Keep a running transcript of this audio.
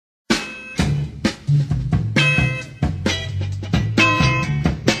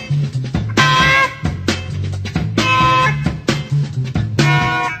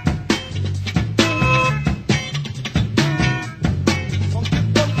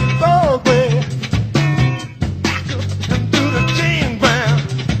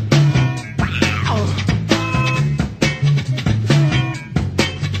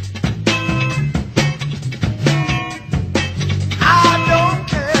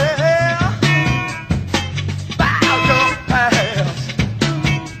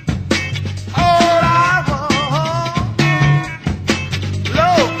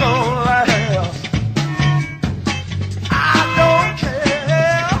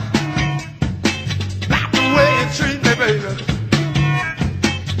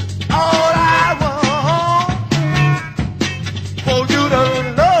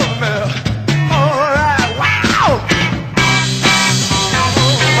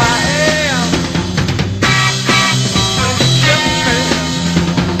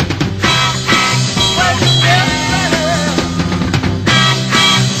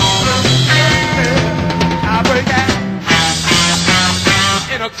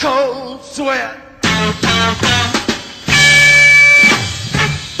in a cold sweat.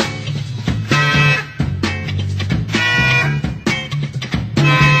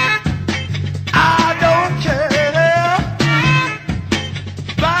 I don't care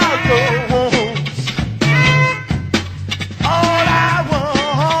about the wounds. All I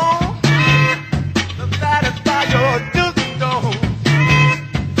want to satisfy your dizzy stones.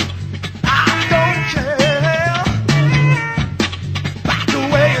 I don't care about the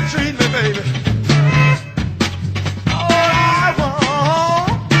way you treat me, baby. All I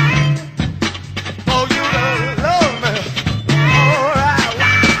want for you to love me. All I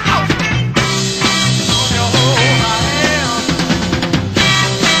want. You hold my hand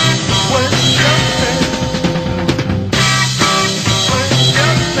when you kiss me. When you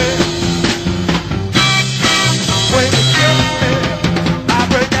kiss me. When you kiss me, I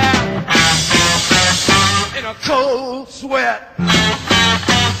break down in a cold sweat.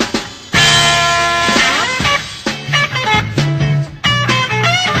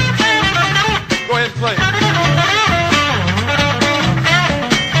 Go ahead and play.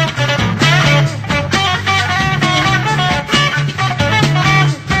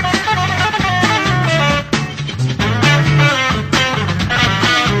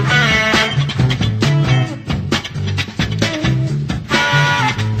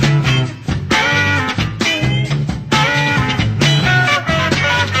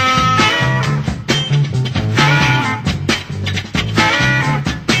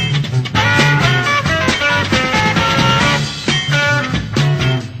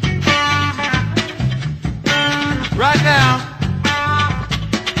 Right now,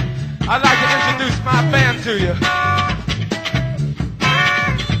 I'd like to introduce my band to you.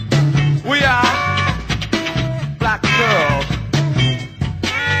 We are Black Girl.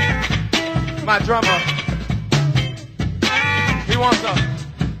 My drummer, he wants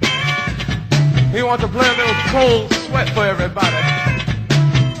to play a little cold sweat for everybody.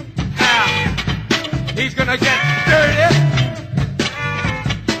 Now, he's gonna get dirty,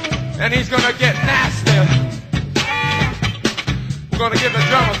 and he's gonna get nasty. We're gonna give the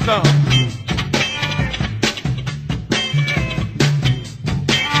drummer some.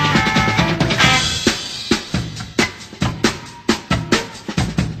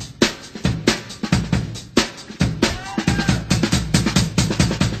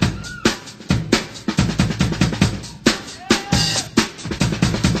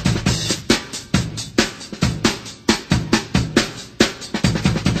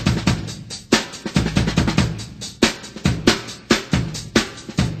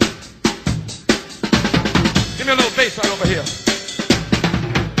 Give me a little bass right over here.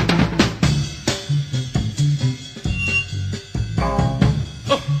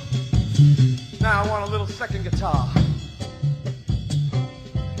 Now I want a little second guitar.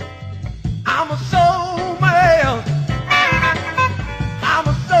 I'm a soul man. I'm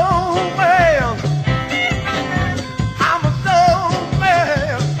a soul man. I'm a soul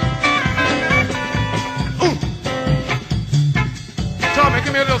man. Ooh. Tommy,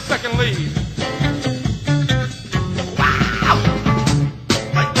 give me a little second lead.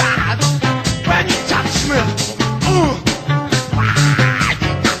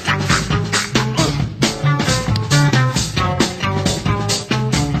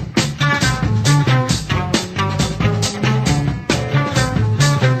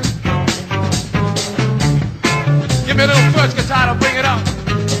 Give me a little first guitar to bring it up.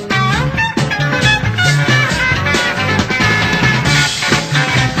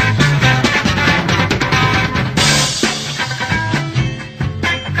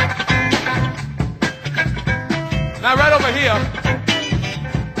 Now right over here,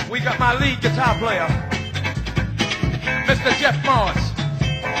 we got my lead guitar player, Mr. Jeff Morris.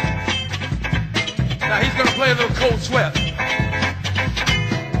 Now he's gonna play a little cold sweat.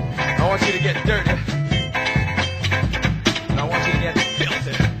 I want you to get dirty. I want you to get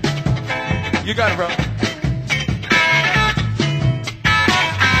filthy. You got it, bro.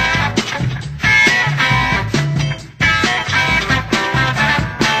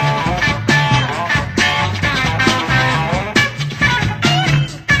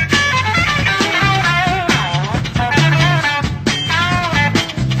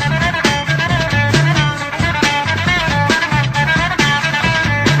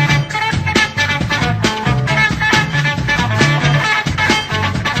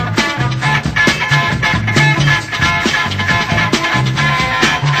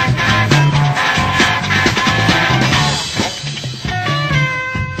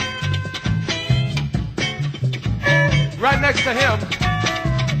 Right next to him,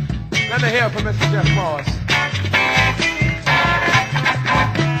 let me hear from Mr. Jeff Morris.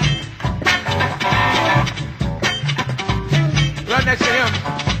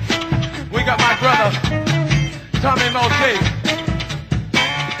 brother, Tommy Mulcahy,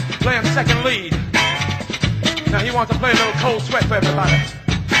 playing second lead. Now he wants to play a little Cold Sweat for everybody.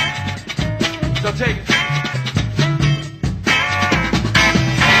 So take it.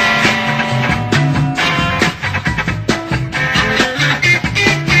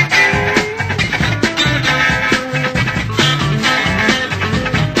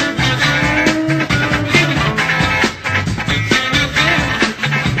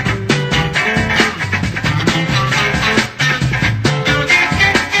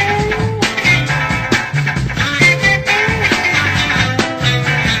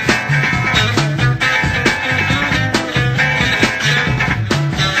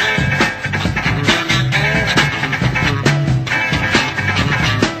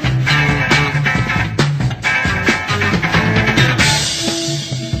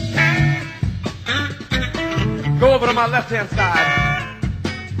 Go over to my left-hand side.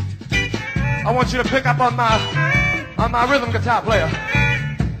 I want you to pick up on my rhythm guitar player,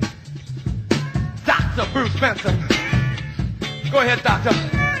 Dr. Bruce Benson. Go ahead, Doctor.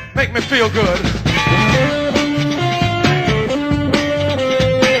 Make me feel good.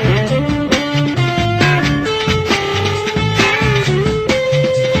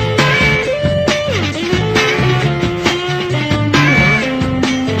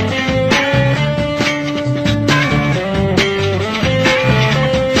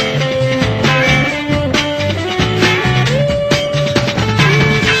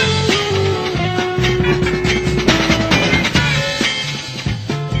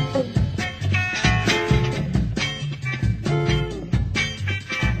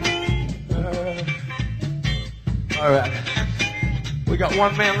 All right, we got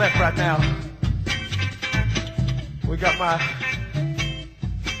one man left right now. We got my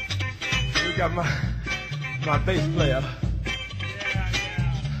bass player,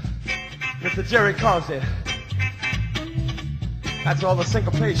 Mr. Jerry Causey. That's all the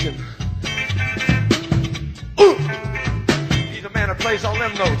syncopation. Ooh! He's a man that plays all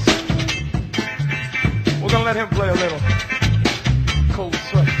them notes. We're gonna let him play a little Cold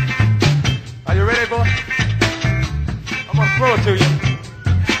Sweat. Are you ready, boy? I'm gonna throw it to you.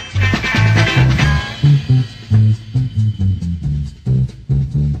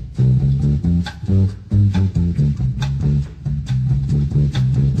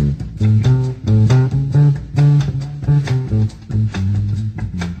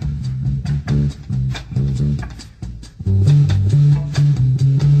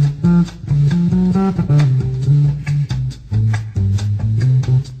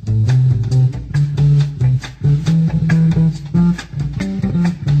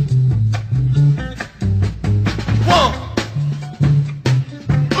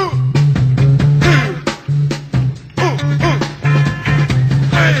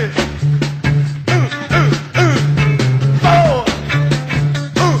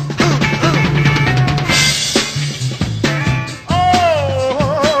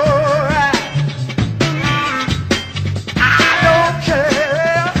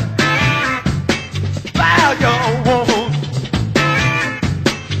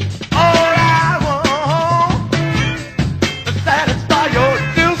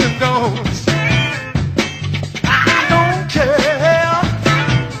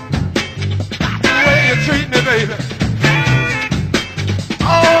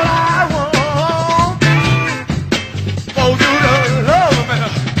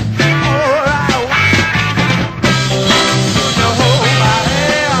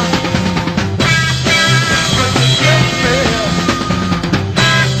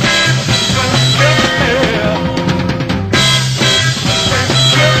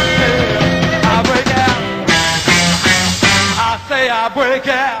 I break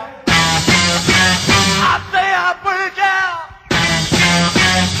out. I say I break out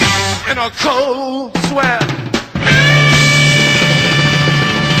in a cold sweat.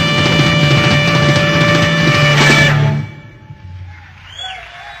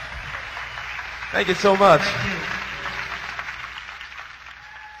 Thank you so much.